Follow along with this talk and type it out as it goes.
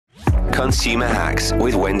Consumer Hacks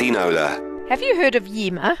with Wendy Knowler. Have you heard of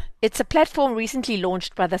Yima? It's a platform recently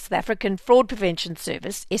launched by the South African Fraud Prevention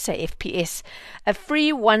Service, SAFPS, a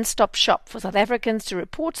free one-stop shop for South Africans to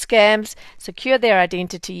report scams, secure their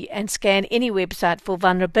identity, and scan any website for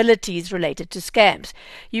vulnerabilities related to scams.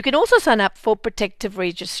 You can also sign up for protective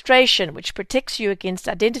registration, which protects you against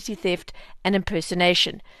identity theft and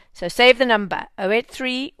impersonation. So save the number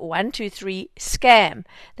 083 123 SCAM.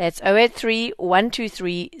 That's 083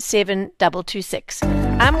 123 7226.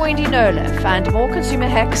 I'm Wendy Knowler. Find more consumer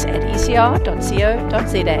hacks at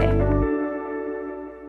ecr.co.za.